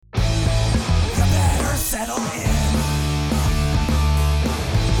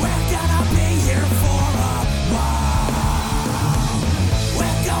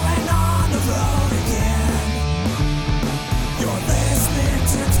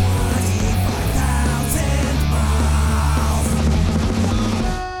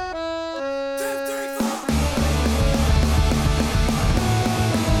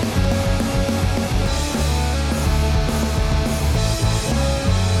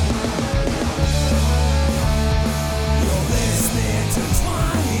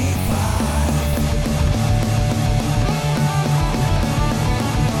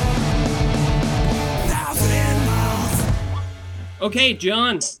Okay,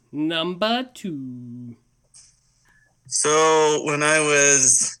 John, number 2. So when I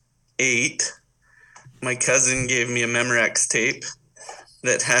was 8, my cousin gave me a Memorex tape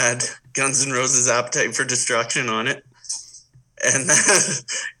that had Guns N' Roses' Appetite for Destruction on it. And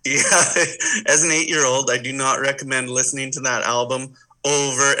yeah, as an 8-year-old, I do not recommend listening to that album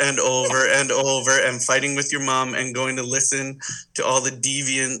over and over and over and fighting with your mom and going to listen to all the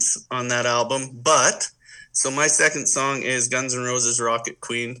deviants on that album. But, so my second song is Guns N' Roses' Rocket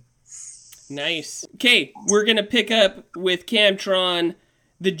Queen. Nice. Okay, we're going to pick up with Camtron,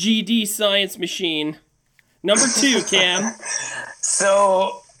 the GD Science Machine. Number 2, Cam.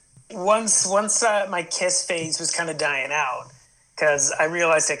 So, once my Kiss phase was kind of dying out, because I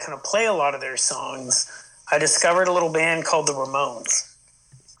realized I couldn't play a lot of their songs, I discovered a little band called the Ramones.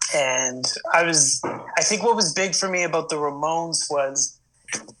 And I think what was big for me about the Ramones was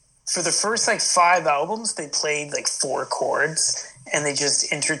for the first 5 albums, they played 4 chords and they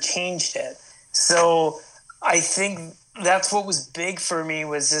just interchanged it. So I think that's what was big for me,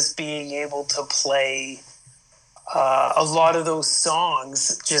 was just being able to play a lot of those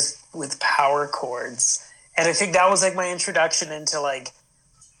songs just with power chords. And I think that was my introduction into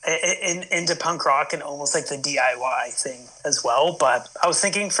into punk rock and almost the DIY thing as well. But I was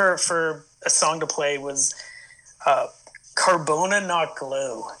thinking for a song to play was Carbona Not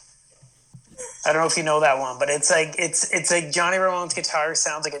Glue. I don't know if you know that one, but it's Johnny Ramone's guitar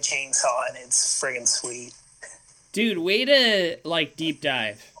sounds like a chainsaw, and it's friggin' sweet. Dude, way to deep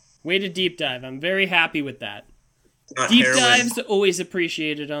dive. I'm very happy with that. Deep dives always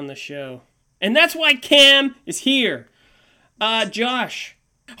appreciated on the show. And that's why Cam is here. Josh,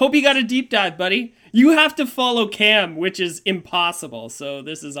 hope you got a deep dive, buddy. You have to follow Cam, which is impossible. So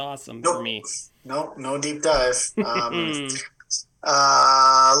this is awesome for me. No deep dive. A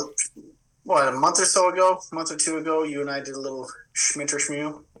month or 2 ago, you and I did a little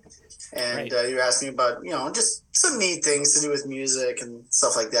schmitter-schmew. And right. You were asking about, just some neat things to do with music and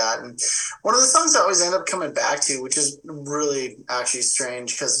stuff like that. And one of the songs I always end up coming back to, which is really actually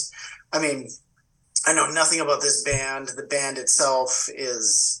strange, because, I know nothing about this band. The band itself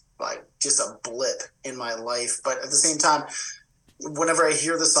is just a blip in my life. But at the same time, whenever I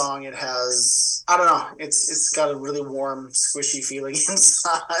hear the song, it has, I don't know, it's got a really warm, squishy feeling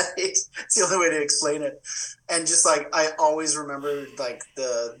inside. It's the only way to explain it. And just I always remember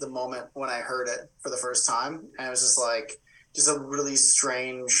the moment when I heard it for the first time, and it was just a really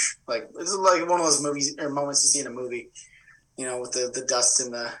strange, it's one of those movies or moments you see in a movie, with the dust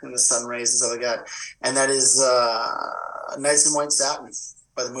and the sun rays and stuff like that. And that is Nights in White Satin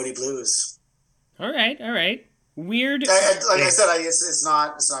by the Moody Blues. All right. Weird. I said, it's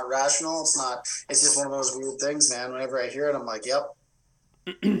not rational. It's just one of those weird things, man. Whenever I hear it, I'm like, yep,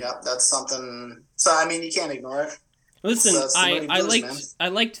 that's something. So you can't ignore it. Listen, I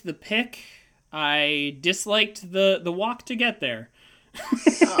liked the pick. I disliked the walk to get there.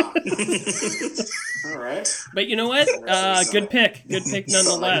 Oh. All right. But you know what? Good pick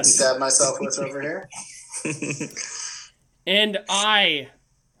nonetheless. I can stab myself with over here. And I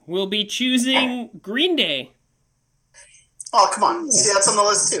will be choosing Green Day. Oh, come on. See, that's on the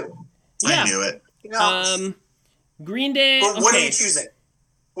list, too. Yeah. I knew it. Green Day. Well, what are you choosing?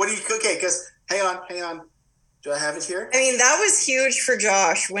 Okay, because, hang on. Do I have it here? That was huge for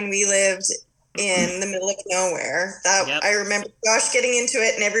Josh when we lived in the middle of nowhere. I remember Josh getting into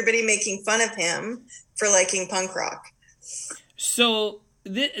it and everybody making fun of him for liking punk rock. So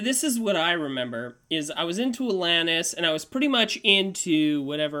this is what I remember, is I was into Alanis and I was pretty much into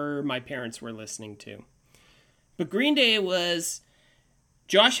whatever my parents were listening to. But Green Day was,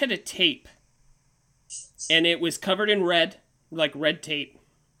 Josh had a tape, and it was covered in red, red tape.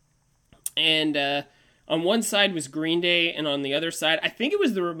 And on one side was Green Day, and on the other side, I think it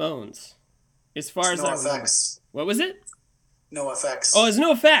was the Ramones. As far as I remember. What was it? NoFX. Oh, it's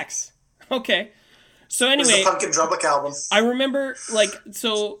NoFX. Okay. So anyway, it was the Pumpkin Drublic album. I remember,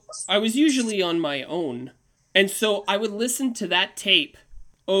 so I was usually on my own, and so I would listen to that tape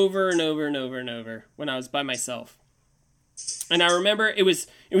over and over and over and over when I was by myself. And I remember it was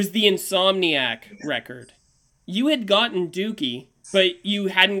the Insomniac record. You had gotten Dookie, but you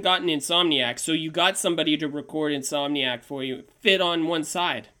hadn't gotten Insomniac, so you got somebody to record Insomniac for you. Fit on one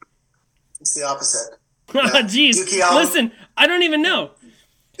side. It's the opposite. Jeez. Listen, I don't even know.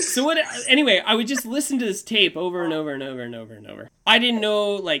 So anyway, I would just listen to this tape over and over and over and over and over. I didn't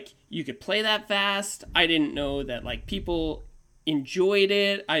know, you could play that fast. I didn't know that, people enjoyed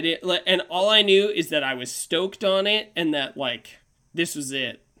it. And all I knew is that I was stoked on it, and that this was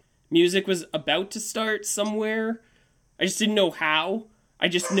it. Music was about to start somewhere. I just didn't know how. I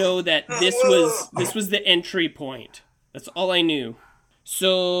just know that this was the entry point. That's all I knew.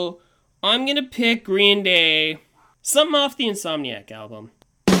 So I'm going to pick Green Day, something off the Insomniac album.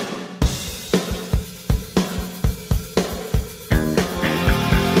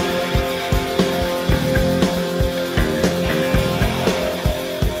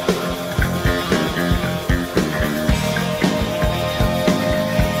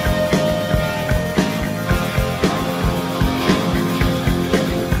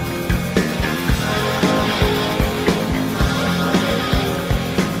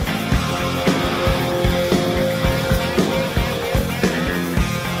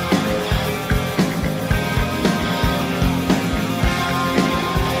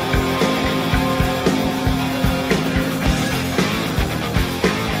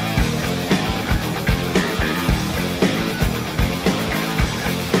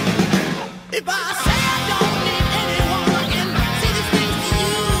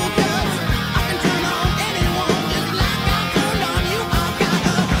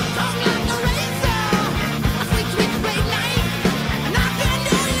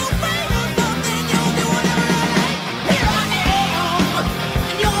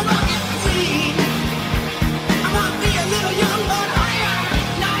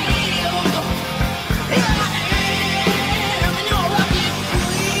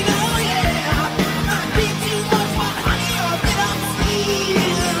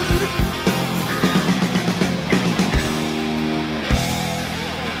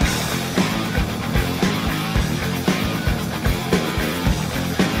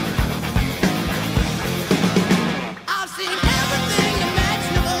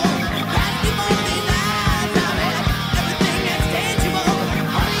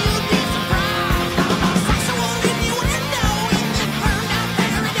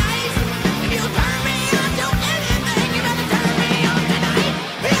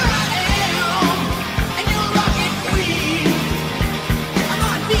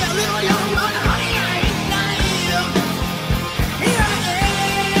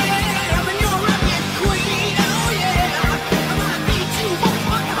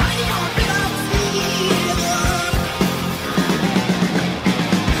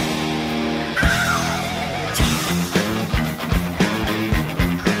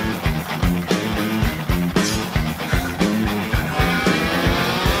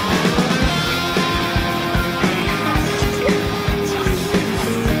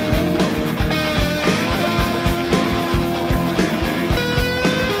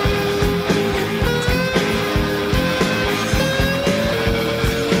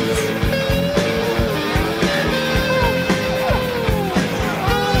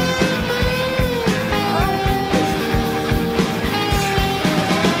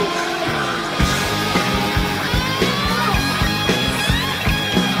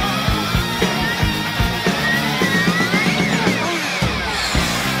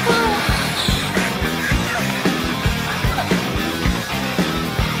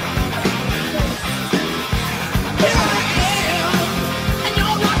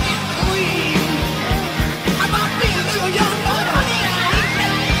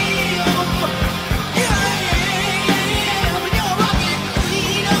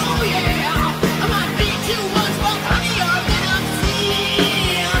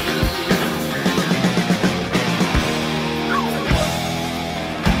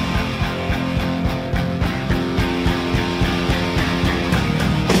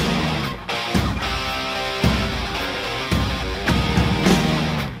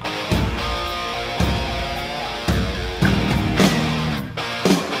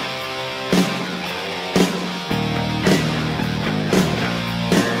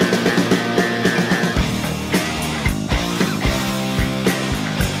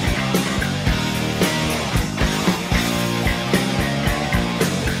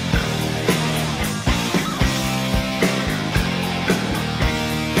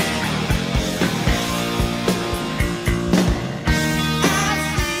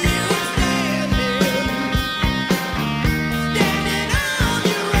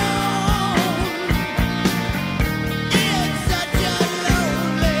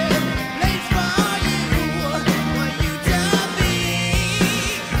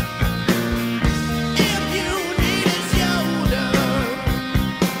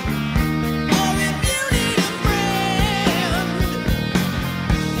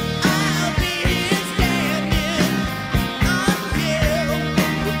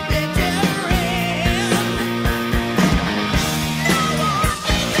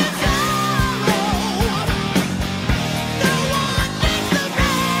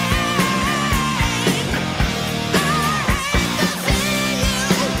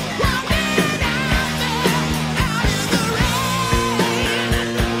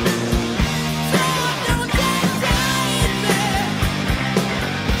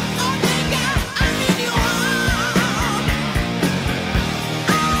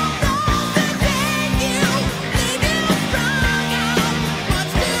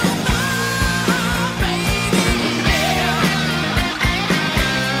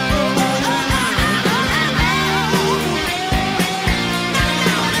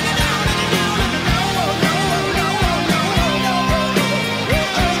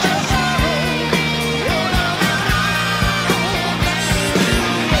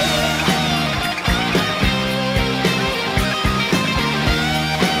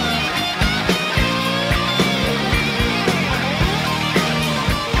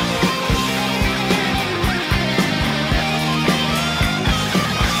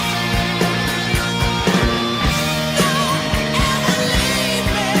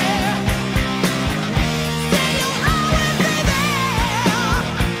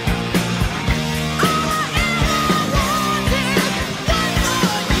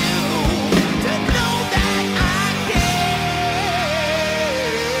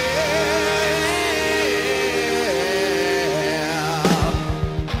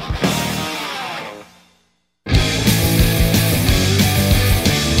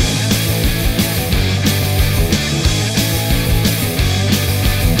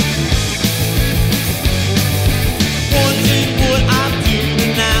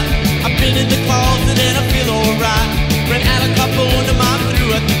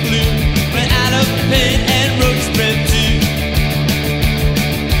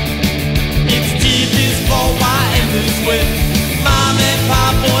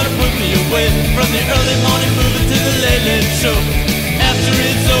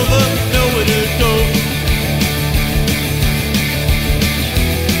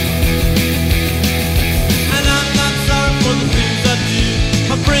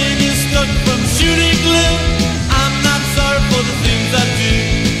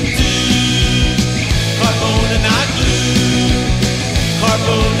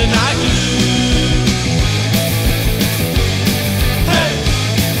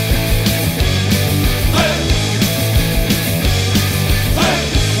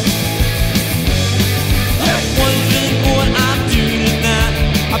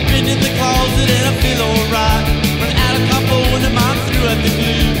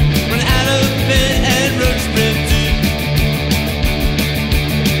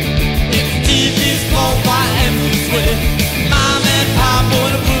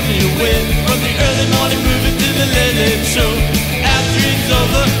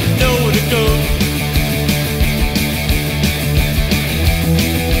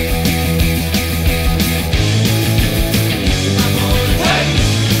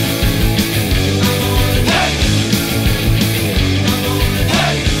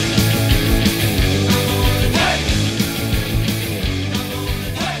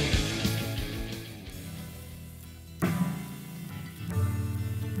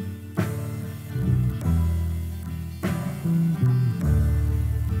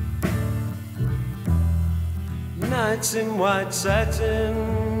 Nights in white satin,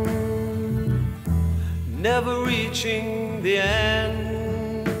 never reaching the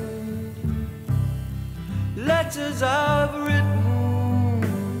end. Letters I've written,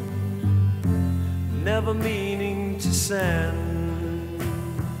 never meaning to send.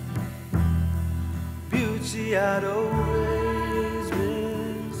 Beauty I'd always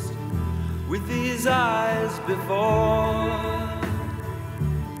missed with these eyes before.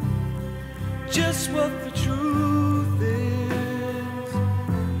 Just what the truth is,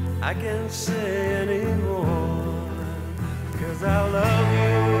 I can't say anymore, 'cause I love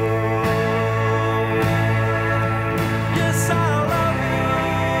you. Yes, I love you.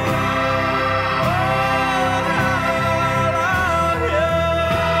 Oh, I love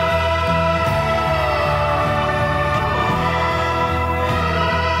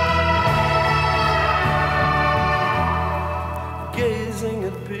you. Gazing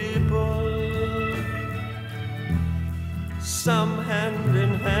at people, some hand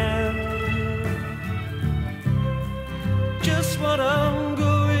in hand, just what I'm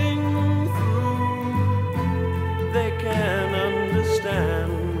going through, they can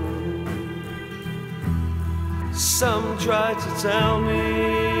understand. Some try to tell me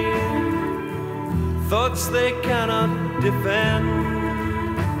thoughts they cannot defend,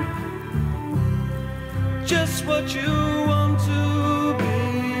 just what you want to be,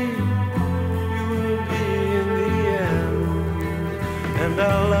 you will be in the end. And I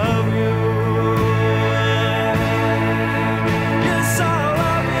love you. Yes, I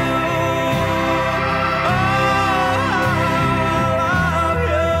love you. Oh, I love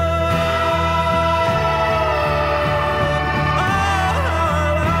you. Oh,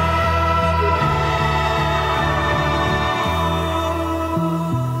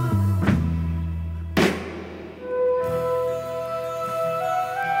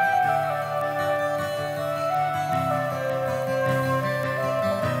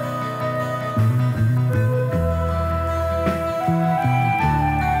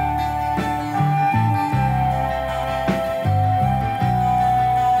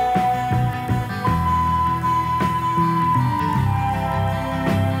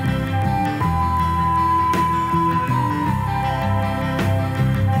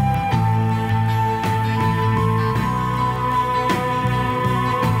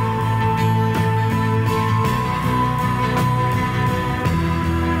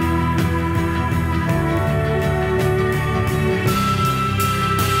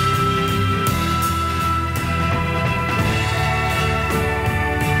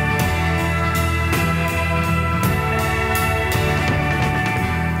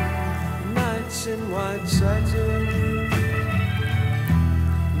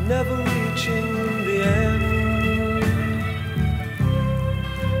 never reaching the end.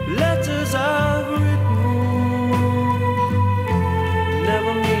 Letters I've written,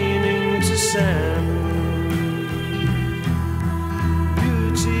 never meaning to send.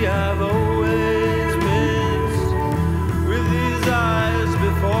 Beauty I've always missed with these eyes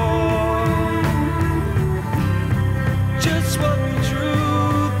before. Just what the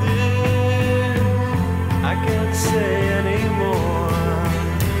truth is, I can't say anymore,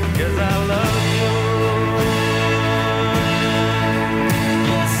 'cause I love you.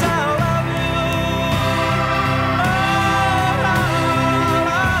 Yes, I love you. Oh, I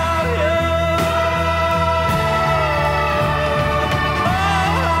love you. Oh, I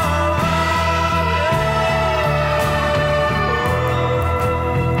love you.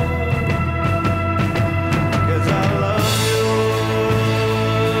 'Cause I love you.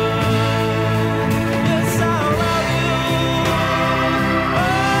 Yes, I love you.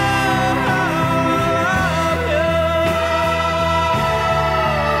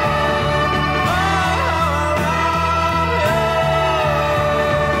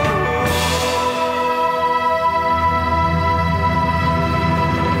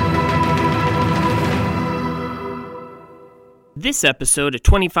 This episode of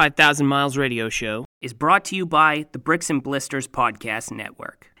 25,000 Miles Radio Show is brought to you by the Bricks and Blisters Podcast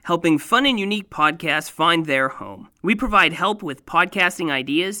Network, helping fun and unique podcasts find their home. We provide help with podcasting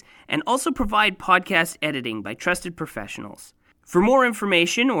ideas and also provide podcast editing by trusted professionals. For more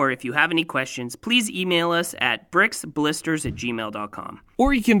information or if you have any questions, please email us at bricksblisters@gmail.com.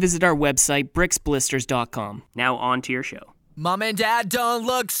 Or you can visit our website, bricksblisters.com. Now on to your show. Mom and Dad don't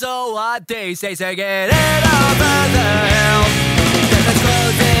look so hot these days. They get it over the hill. Then it's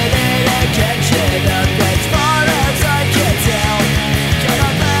closing in the kitchen up as far as I can tell. Get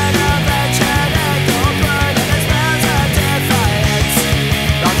up and up and chat and go burn and it smells of defiance.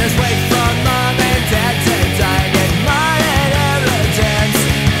 I'll just wait for Mom and Dad to die and my inheritance.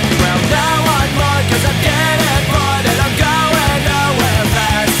 Well, now I'm more 'cause I'm getting bored.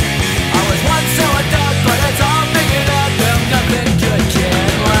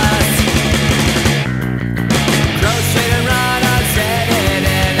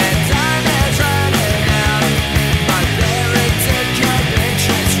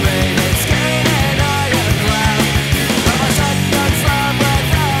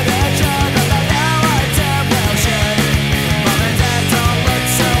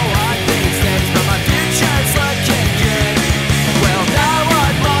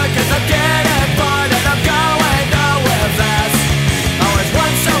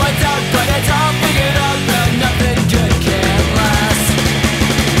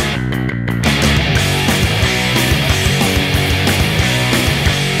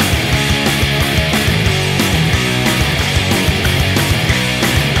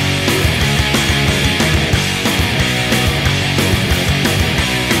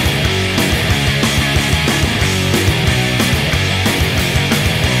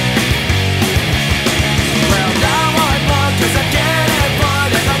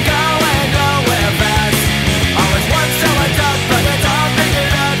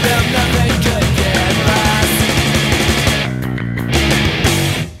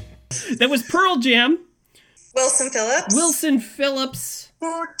 was Pearl Jam. Wilson Phillips. Wilson Phillips.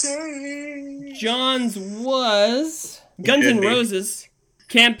 John's was Guns N' Roses.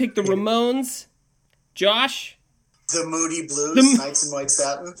 Can't pick the Ramones. Josh? The Moody Blues, Knights in White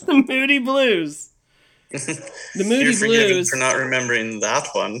Satin. The Moody Blues. The Moody You're forgiven Blues. for not remembering that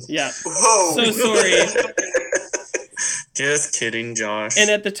one. Yeah. Whoa. So sorry. Just kidding, Josh. And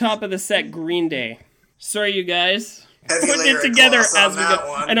at the top of the set, Green Day. Sorry, you guys. Heavy Putting it lyric together gloss as on we that go.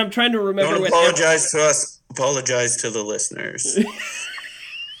 one. And I'm trying to remember Don't what apologize to us. Apologize to the listeners.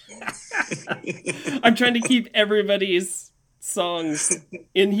 I'm trying to keep everybody's songs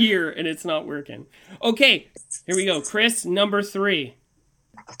in here, and it's not working. Okay, here we go. Chris, number 3.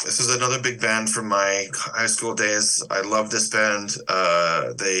 This is another big band from my high school days. I love this band.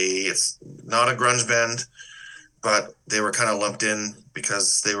 It's not a grunge band, but they were kind of lumped in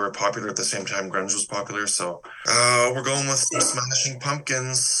because they were popular at the same time grunge was popular. So we're going with some Smashing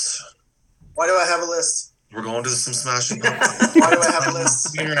Pumpkins. Why do I have a list? We're going to some Smashing Pumpkins. Why do I have a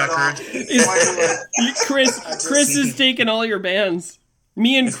list? Chris is taking all your bands.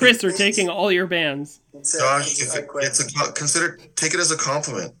 Me and Chris are taking all your bands. Josh, take it as a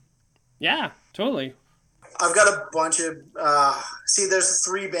compliment. Yeah, totally. I've got a bunch of there's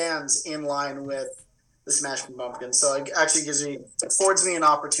 3 bands in line with the Smashing Pumpkins, so it actually affords me an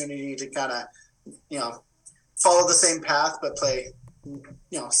opportunity to kind of follow the same path but play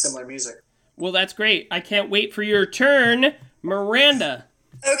similar music. Well, that's great. I can't wait for your turn, Miranda.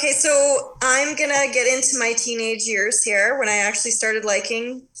 Okay, so I'm going to get into my teenage years here when I actually started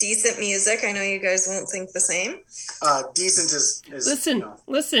liking decent music. I know you guys won't think the same. Decent is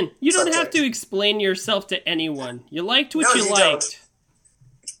Listen. You don't have to explain yourself to anyone. You liked what you liked. Don't.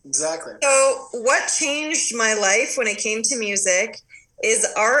 Exactly. So what changed my life when it came to music is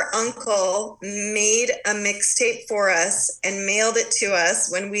our uncle made a mixtape for us and mailed it to us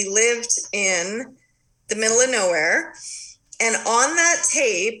when we lived in the middle of nowhere. And on that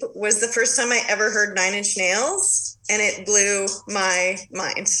tape was the first time I ever heard 9 Inch Nails, and it blew my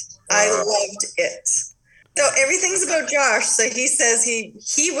mind. I loved it. So everything's about Josh. So he says he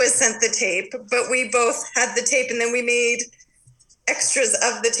was sent the tape, but we both had the tape, and then we made extras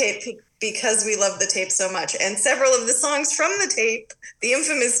of the tape because we love the tape so much. And several of the songs from the tape, the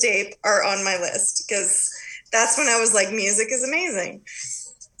infamous tape, are on my list because that's when I was like, music is amazing.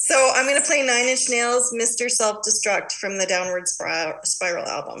 So I'm going to play 9 Inch Nails, Mr. Self-Destruct from the Downward Spiral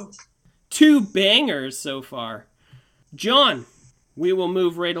album. 2 bangers so far. John, we will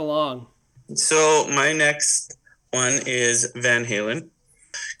move right along. So my next one is Van Halen.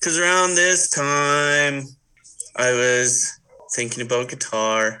 Because around this time, I was thinking about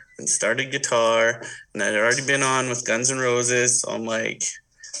guitar and started guitar. And I'd already been on with Guns N' Roses. So I'm like,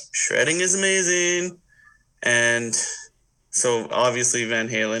 shredding is amazing. And so obviously Van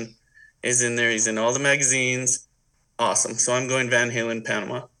Halen is in there. He's in all the magazines. Awesome. So I'm going Van Halen,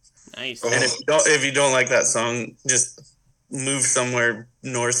 Panama. Nice. And if you don't like that song, just move somewhere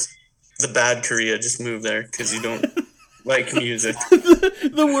north, the bad Korea. Just move there because you don't like music.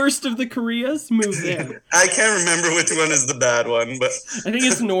 The worst of the Koreas, move there. I can't remember which one is the bad one, but I think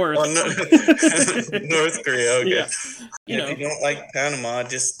it's north. North Korea. Okay. Yeah. If you don't like Panama,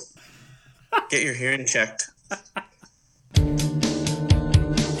 just get your hearing checked.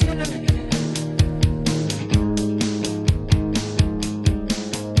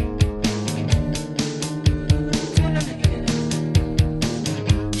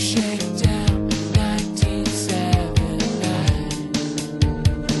 Shakedown 1979.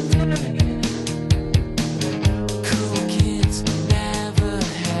 Cool kids never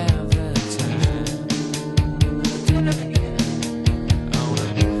have a time. On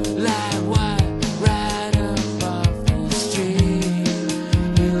a light white ride above.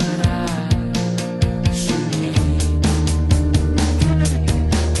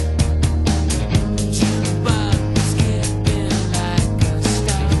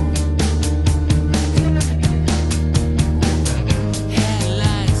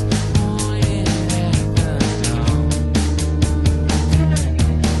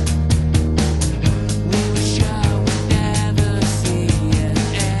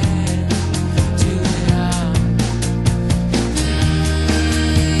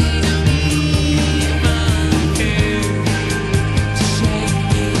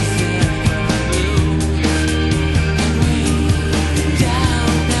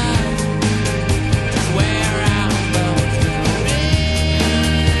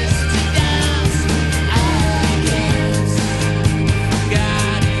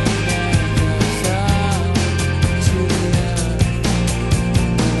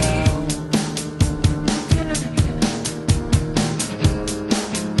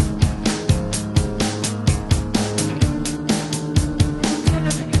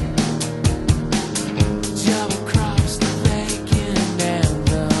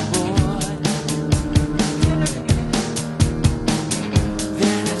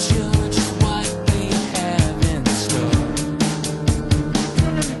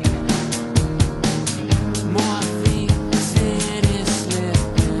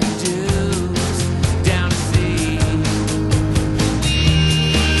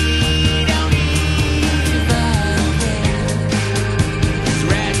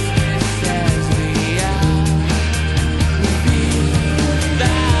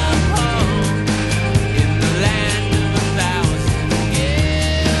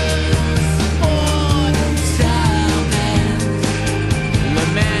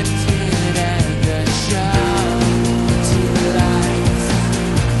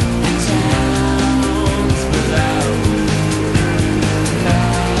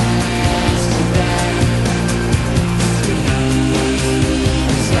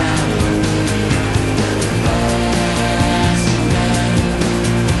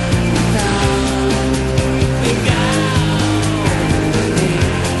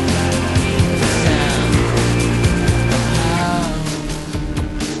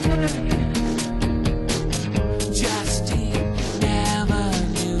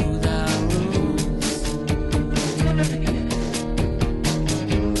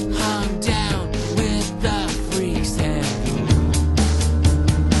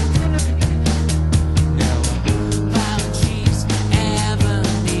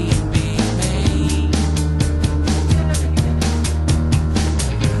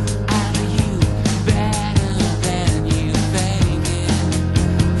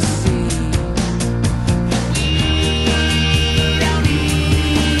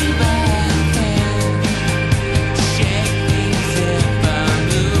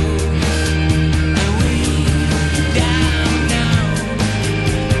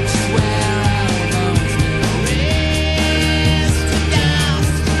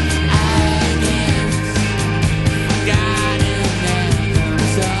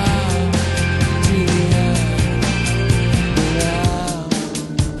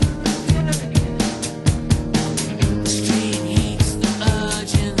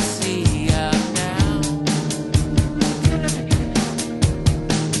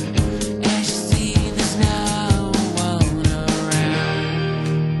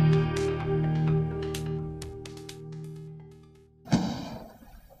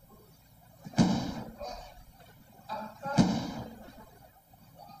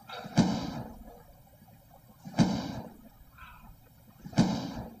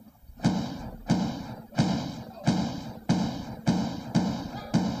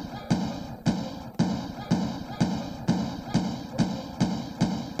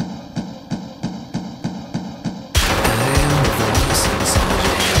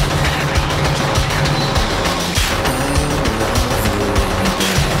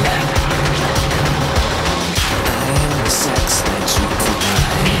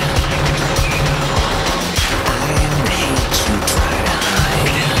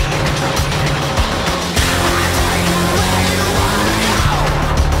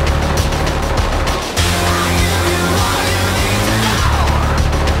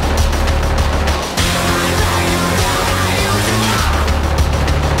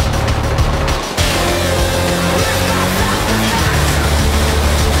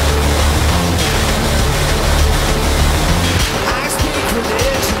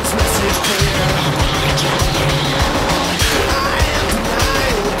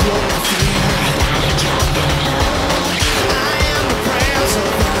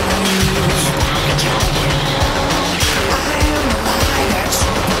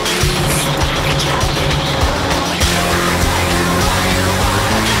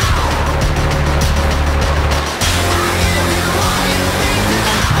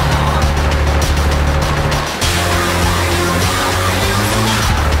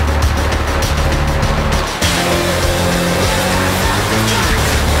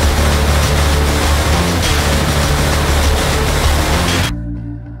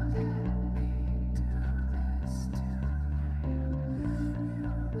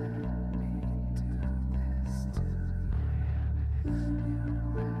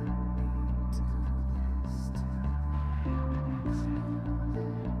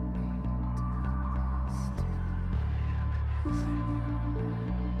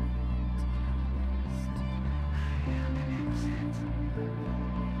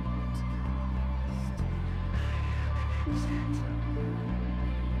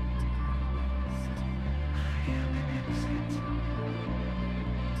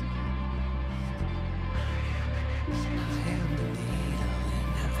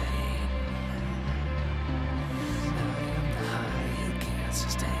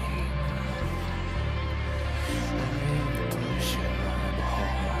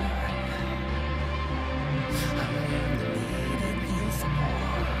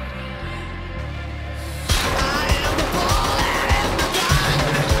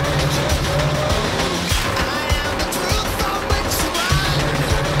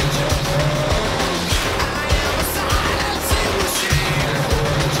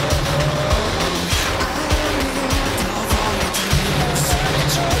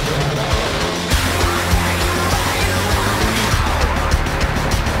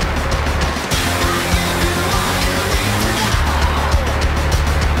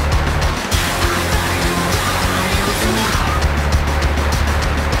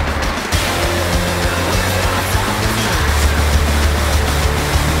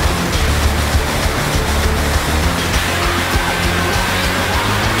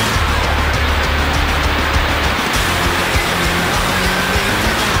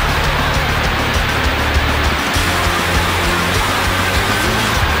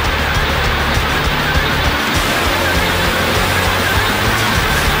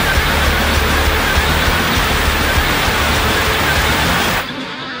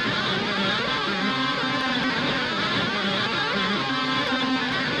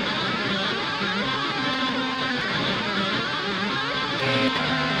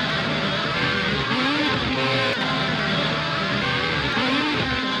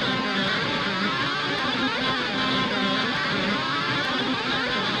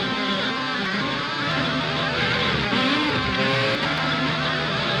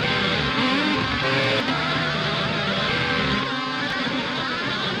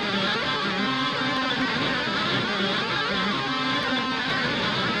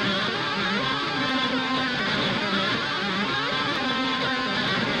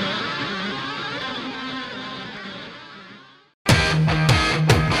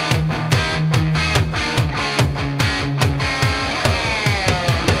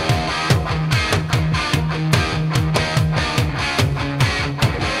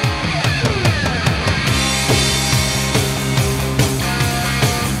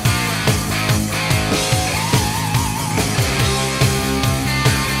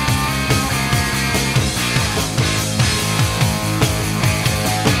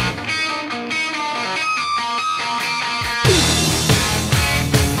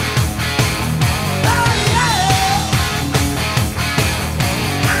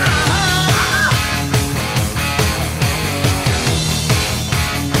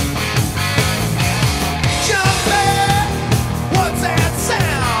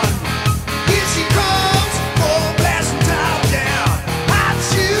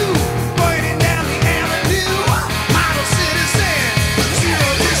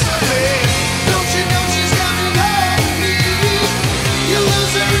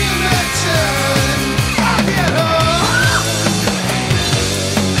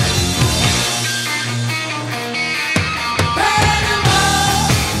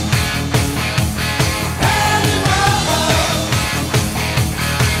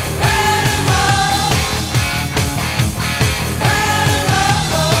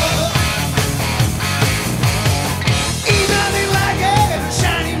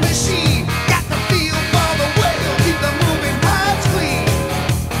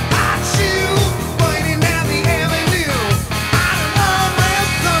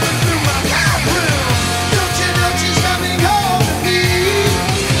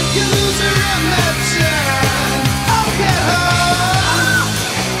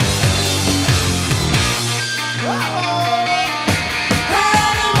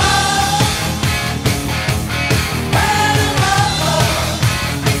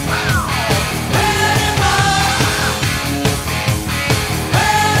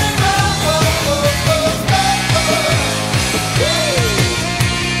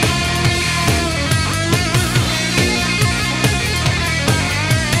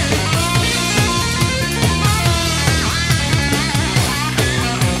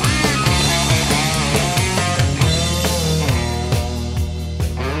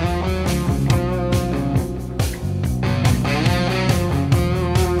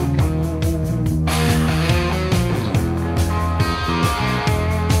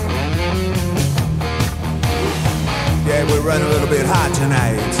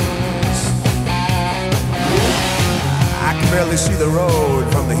 tonight. I can barely see the road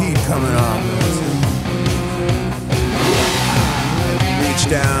from the heat coming on. Reach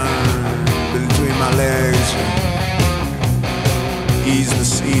down between my legs, ease the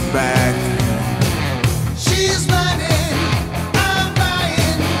seat back. She's running, I'm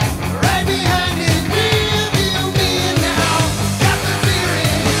buying, right behind it, real me now. Got the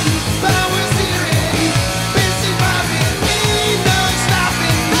feeling, power steering, busy popping, ain't no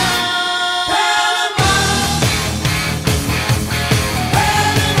stopping now. Panama,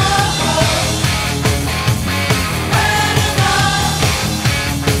 Panama,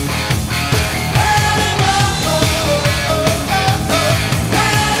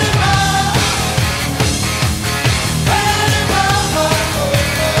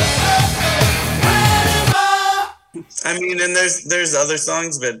 I mean, and there's other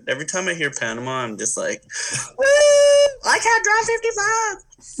songs, but every time I hear Panama, I'm just like, woo! I can't drive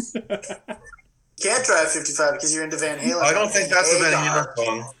 55. Can't drive 55 because you're into Van Halen. I don't think that's a Van Halen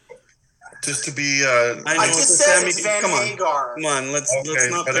song. Just to be, I know I just said it's Sammy. Van Come on, Hagar. come on. Let's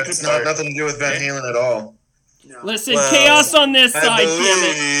not but pick it's apart. not nothing to do with Van Halen at all. No. Listen, Well, chaos on this I side, damn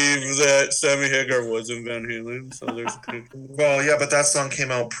it. believe that Sammy Hagar wasn't Van Halen, so there's. Well, yeah, but that song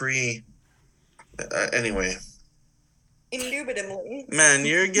came out pre. Anyway. Indubitably. Man,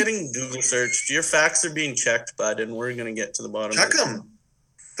 you're getting Google searched. Your facts are being checked, bud, and we're gonna get to the bottom. Check of it. them.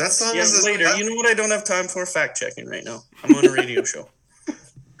 That song Yeah, is later. You know what? I don't have time for fact checking right now. I'm on a radio show.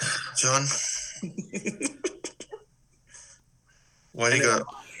 John. Why do you got?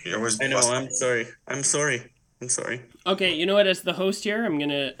 You're always I know. I'm sorry. I'm sorry. Okay, you know what? As the host here, I'm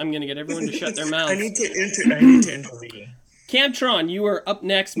gonna get everyone to shut their mouths. I need to intervene. Camtron, you are up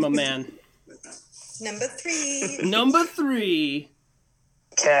next, my man. Number 3. Number 3.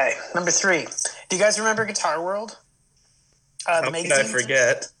 Okay, number 3. Do you guys remember Guitar World? How The could magazine? I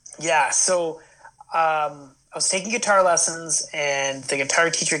forget? Yeah, so I was taking guitar lessons, and the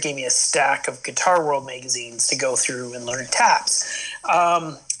guitar teacher gave me a stack of Guitar World magazines to go through and learn taps.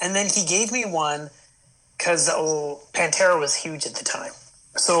 And then he gave me one because Pantera was huge at the time.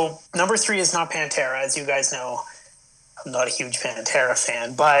 So number 3 is not Pantera, as you guys know. I'm not a huge Pantera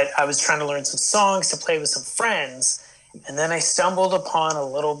fan, but I was trying to learn some songs to play with some friends, and then I stumbled upon a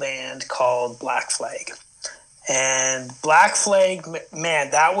little band called Black Flag. And Black Flag,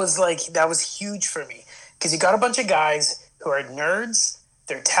 man, that was huge for me, because you got a bunch of guys who are nerds,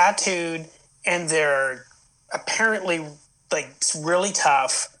 they're tattooed, and they're apparently like really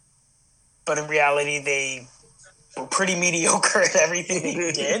tough, but in reality they were pretty mediocre at everything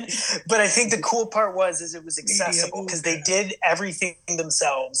they did. But I think the cool part was it was accessible, because they did everything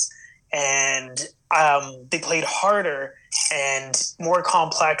themselves, and they played harder and more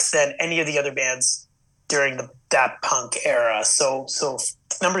complex than any of the other bands during that punk era. So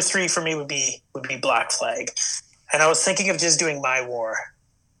number 3 for me would be Black Flag. And I was thinking of just doing My War.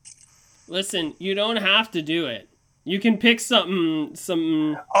 Listen, you don't have to do it. You can pick something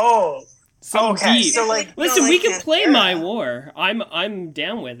Oh, okay. deep. So like, Listen, no, we I can can't play hear My that. War. I'm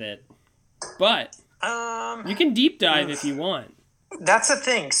down with it. But you can deep dive if you want. that's the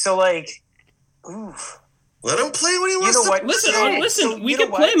thing. So like, oof. Let him play what he You wants know to what? Listen, So- listen, so we you know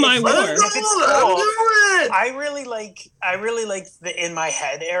can what? play My If- War. If it's Let him cool, do it. I really like the In My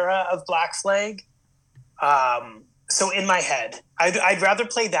Head era of Black Flag. So In My Head, I'd rather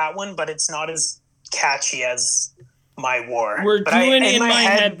play that one, but it's not as catchy as My War. We're But doing In My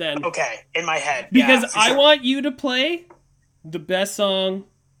Head then. Okay, In My Head. Because yeah, for I sure. want you to play the best song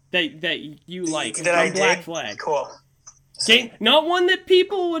that you like that I from Black did. Flag. Cool. Okay, not one that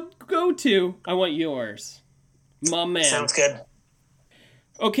people would go to. I want yours, my man. Sounds good.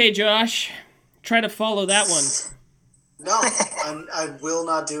 Okay, Josh, try to follow that one. No, I will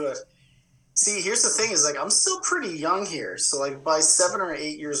not do it. See, here's the thing: is like I'm still pretty young here. So like by 7 or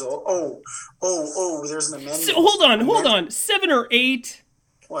 8 years old. Oh, there's an amendment. So, hold on. 7 or 8.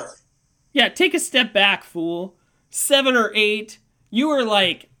 What? Yeah, take a step back, fool. 7 or 8. You were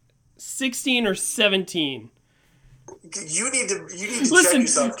like 16 or 17. You need to Listen, check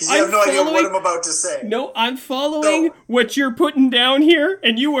yourself because you I'm have no idea what following- I'm about to say. No, I'm following No. what you're putting down here,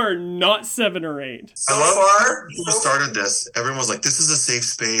 and you are not 7 or 8. So I love far, who started this. Everyone was like, "This is a safe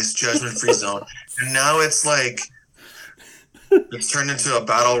space, judgment-free zone," and now it's like it's turned into a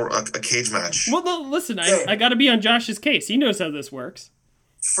battle, a cage match. Well, no, listen, Okay. I got to be on Josh's case. He knows how this works.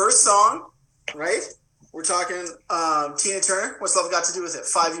 first song, right? We're talking Tina Turner. What's Love Got to Do with It?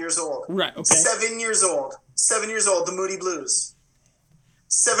 5 years old. Right, okay. 7 years old. 7 years old, The Moody Blues.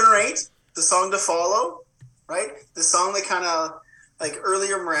 7 or 8, The Song to Follow, right? The song that kind of, like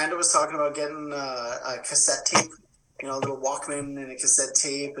earlier Miranda was talking about getting a cassette tape a little Walkman and a cassette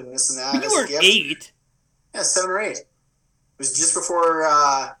tape and this and that. You were 8. Yeah, 7 or 8. It was just before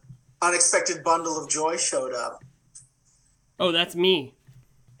Unexpected Bundle of Joy showed up. Oh, that's me.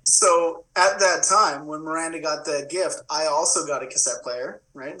 So at that time, when Miranda got the gift, I also got a cassette player,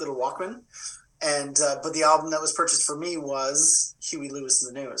 right, little Walkman, and but the album that was purchased for me was Huey Lewis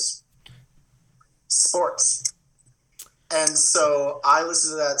and the News, Sports, and so I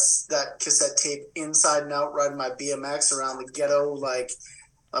listened to that cassette tape inside and out, riding my BMX around the ghetto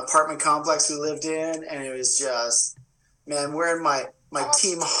apartment complex we lived in, and it was just, man, wearing my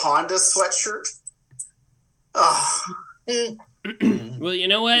Team Honda sweatshirt. Oh. Well, you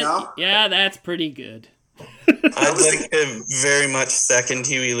know what? No? Yeah, that's pretty good. I'd like to very much second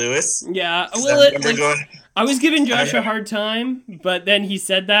Huey Lewis. Yeah, well, going, I was giving Josh a hard time, but then he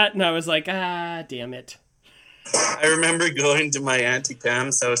said that, and I was like, damn it. I remember going to my Auntie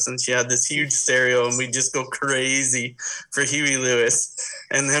Pam's house, and she had this huge stereo, and we'd just go crazy for Huey Lewis.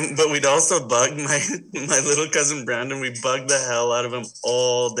 And then, but we'd also bug my little cousin Brandon. We bugged the hell out of him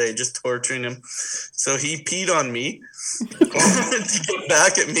all day, just torturing him. So he peed on me to get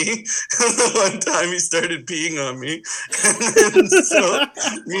back at me. And the one time he started peeing on me, and then so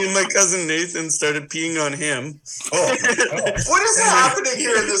me and my cousin Nathan started peeing on him. What is happening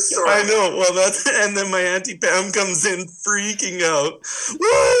here in this story? I know. Well, and then my Auntie Pam comes in freaking out.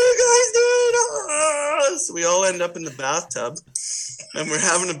 What are you guys doing? So we all end up in the bathtub, and we're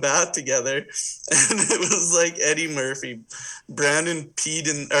having a bath together, and it was like Eddie Murphy. Brandon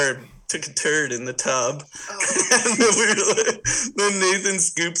took a turd in the tub, and then Nathan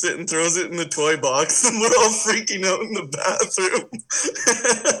scoops it and throws it in the toy box, and we're all freaking out in the bathroom.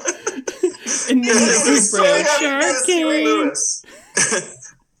 And then Shark King.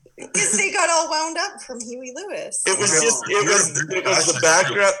 Because they got all wound up from Huey Lewis. It was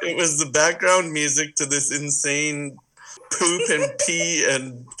the background music to this insane poop and pee,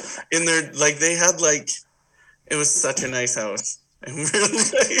 and in their they had it was such a nice house, and we were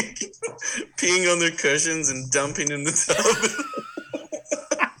peeing on their cushions and dumping in the tub.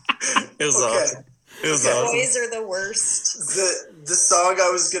 It was awesome. It was awesome. Boys are the worst. The song I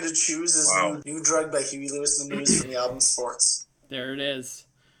was gonna choose is "New Drug" by Huey Lewis and the News from the album Sports. There it is.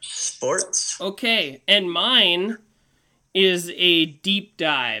 Sports. Okay, and mine is a deep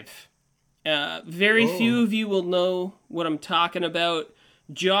dive. Very few of you will know what I'm talking about.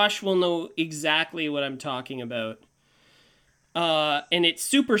 Josh will know exactly what I'm talking about. And it's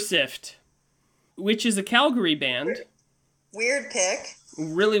Super Sift, which is a Calgary band. Weird pick.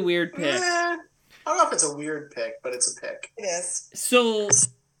 Really weird pick. I don't know if it's a weird pick, but it's a pick. It is. So,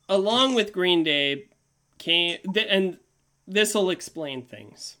 along with Green Day, and this will explain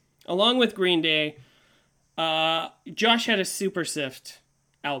things. Along with Green Day, Josh had a Super Sift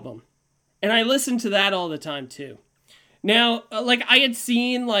album. And I listened to that all the time, too. Now, I had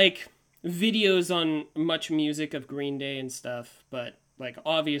seen, videos on Much Music of Green Day and stuff, but,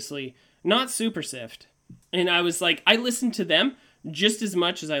 obviously, not Super Sift. And I was I listened to them just as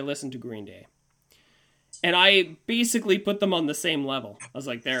much as I listened to Green Day. And I basically put them on the same level. I was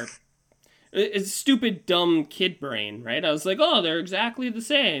it's stupid, dumb kid brain, right? I was they're exactly the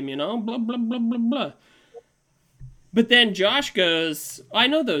same, blah, blah, blah, blah, blah. But then Josh goes, I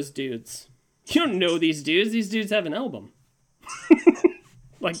know those dudes. You don't know these dudes. These dudes have an album.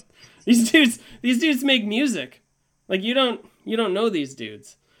 These dudes make music. You don't know these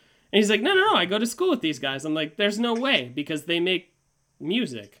dudes. And he's no, I go to school with these guys. I'm there's no way, because they make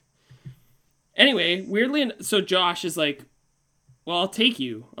music. Anyway, weirdly, so Josh is well, I'll take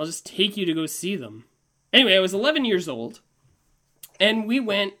you. I'll just take you to go see them. Anyway, I was 11 years old, and we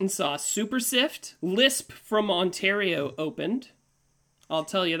went and saw Super Sift. Lisp from Ontario opened. I'll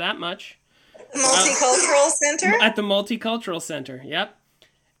tell you that much. Multicultural Center? At the Multicultural Center, yep.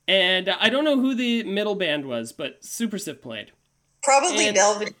 And I don't know who the middle band was, but Super Sift played. Probably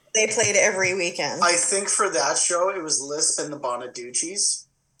Belvedere. They played every weekend. I think for that show, it was Lisp and the Bonaducci's.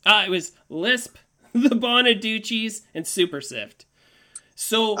 It was Lisp, the Bonaducci's, and Super Sift.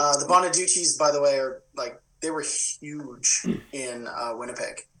 So the Bonaducci's, by the way, are they were huge in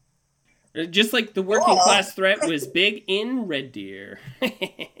Winnipeg. Just like the Working Class Threat was big in Red Deer.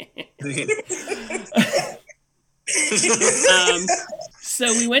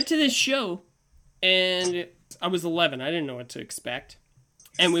 So we went to this show, and I was 11. I didn't know what to expect.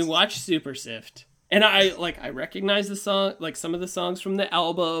 And we watched Super Sift. And I recognized the song, some of the songs from the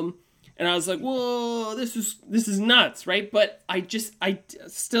album. And I was whoa, this is nuts, right? But I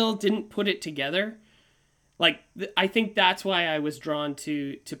still didn't put it together. I think that's why I was drawn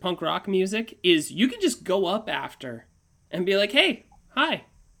to punk rock music, is you can just go up after and be hey, hi,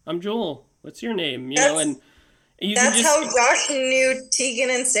 I'm Joel. What's your name? And That's how Josh knew Tegan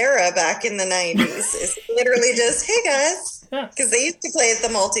and Sarah back in the 90s. It's literally just, hey guys. Because they used to play at the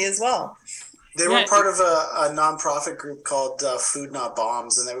Multi as well. They were part of a nonprofit group called Food Not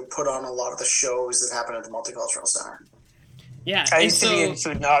Bombs, and they would put on a lot of the shows that happened at the Multicultural Center. Yeah, I used to be in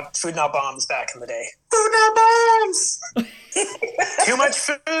Food Not Bombs back in the day. Food Not Bombs! Too much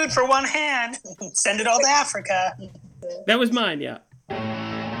food for one hand. Send it all to Africa. That was mine, yeah.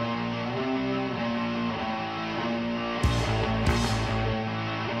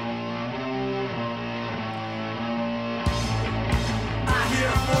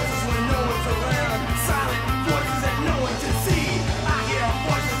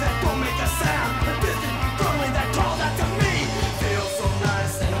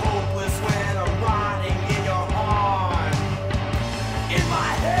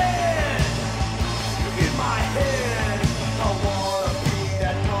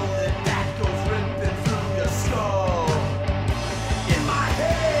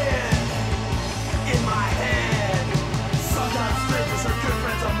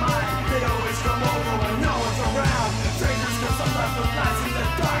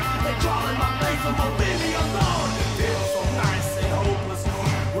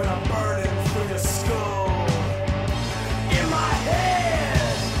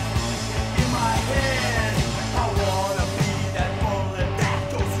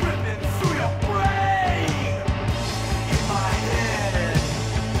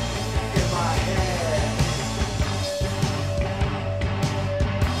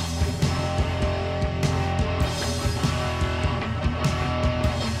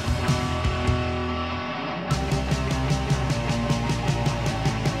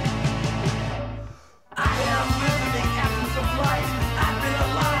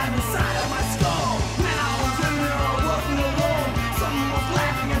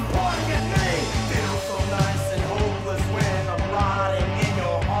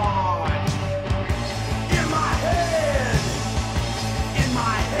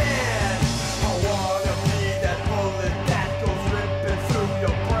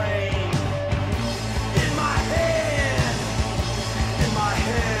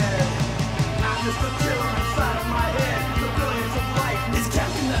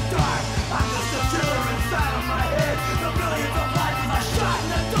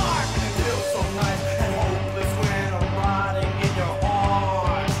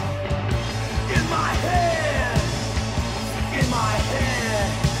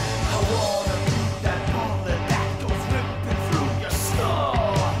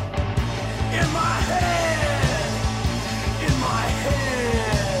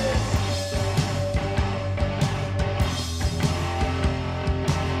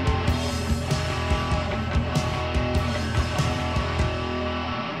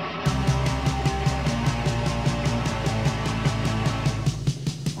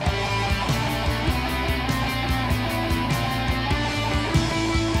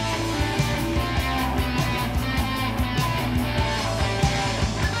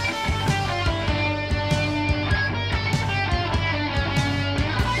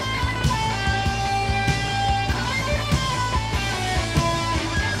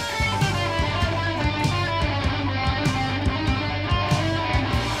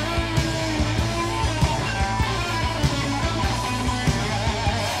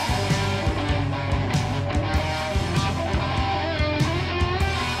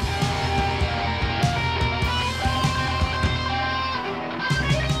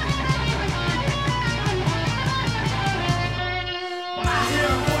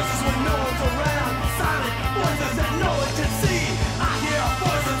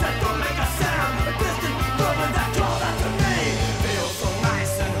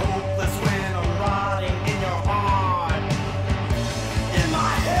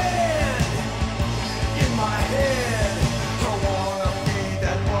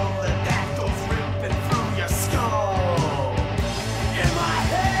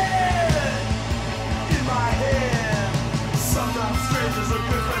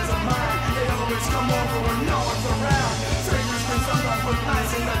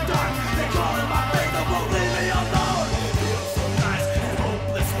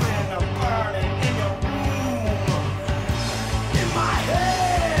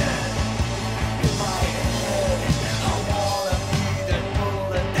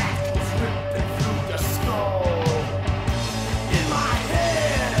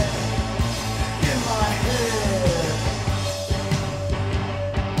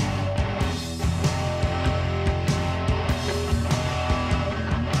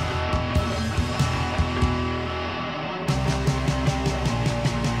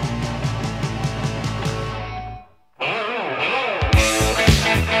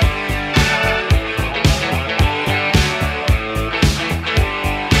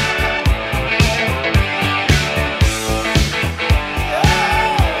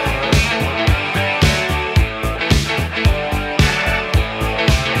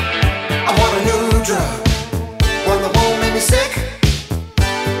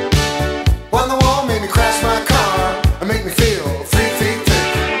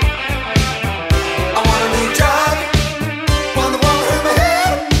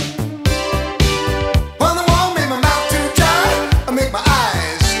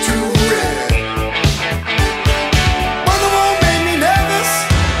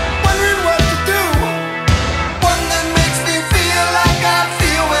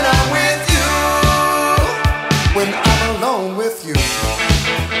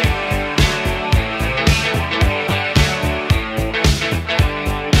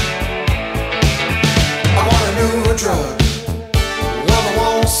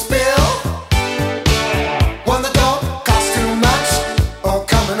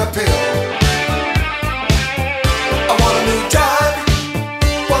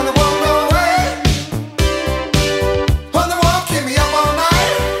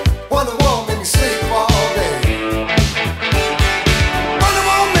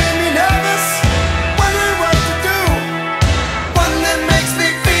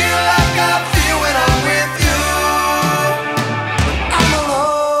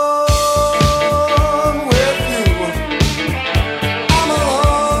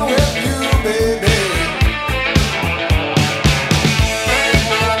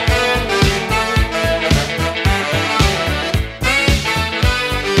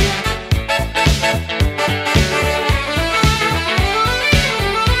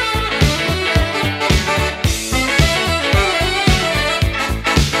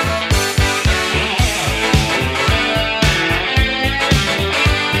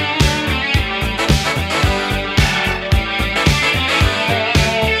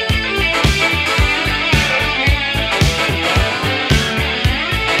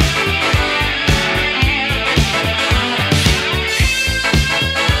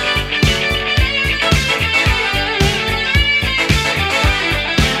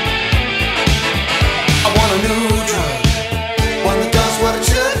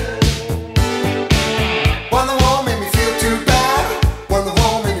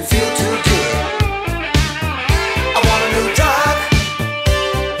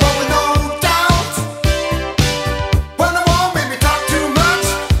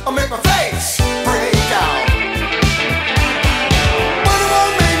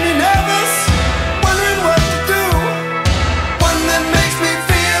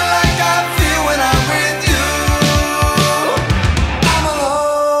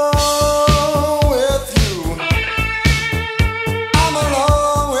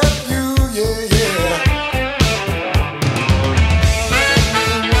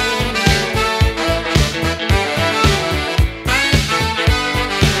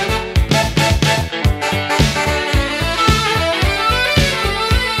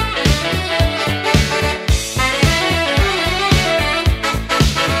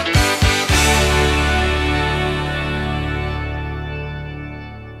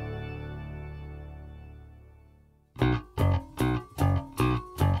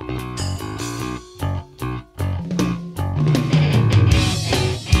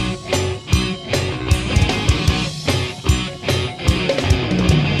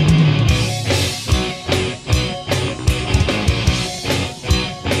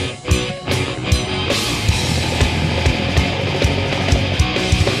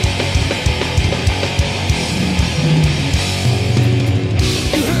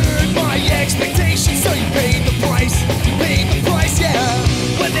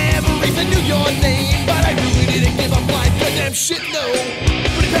 damn shit, no.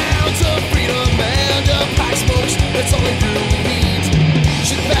 40 pounds of freedom and a pack smokes, that's all I really need.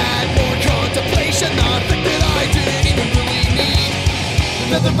 Should've had more contemplation, not think that I didn't even really need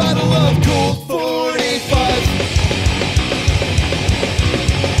another bottle of Colt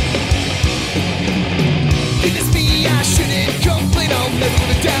 45. Goodness me, I shouldn't complain, I'll never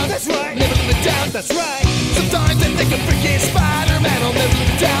live it down, that's right. Never live it down, that's right. Sometimes I think I'm freaking Spider-Man, I'll never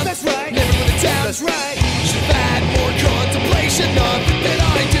live it down, that's right. Never live it down, that's right. Should've had more contemplation, not think that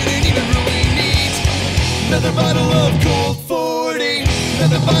I didn't even really need another bottle of Colt 40.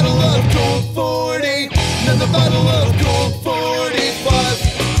 Another bottle of Colt 40. Another bottle of Colt 45.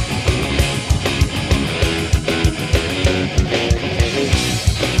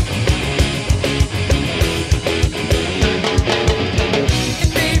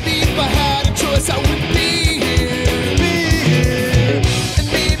 And maybe if I had a choice, I would be here. And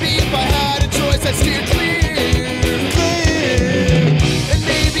maybe if I had a choice, I'd steer clear. And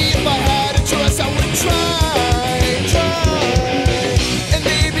maybe if I had a choice, I would try. And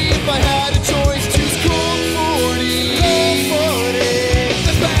maybe if I had a choice, choose Colt 40.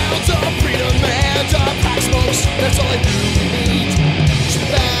 The bounds of freedom and a pack smokes, that's all I really need.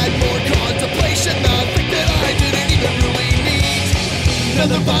 Should've had more contemplation, not think that I didn't even really need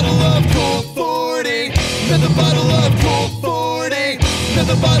another bottle of Colt 40. Another bottle of Colt 40.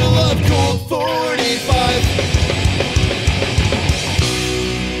 Another bottle of Colt 45.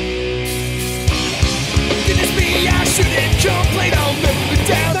 Goodness me, I shouldn't complain, I'll never live it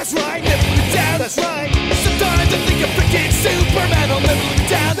down, that's right. Never live it down, that's right. Sometimes I think I'm freaking Superman, I'll never live it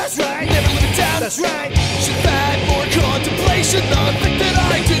down, that's right. Never live it down, that's right. Should've had more contemplation, not think that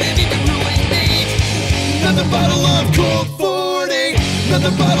I didn't even really need another bottle of Colt 40.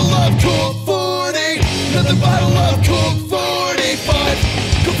 Another bottle of Colt 40. Another bottle of Colt 45.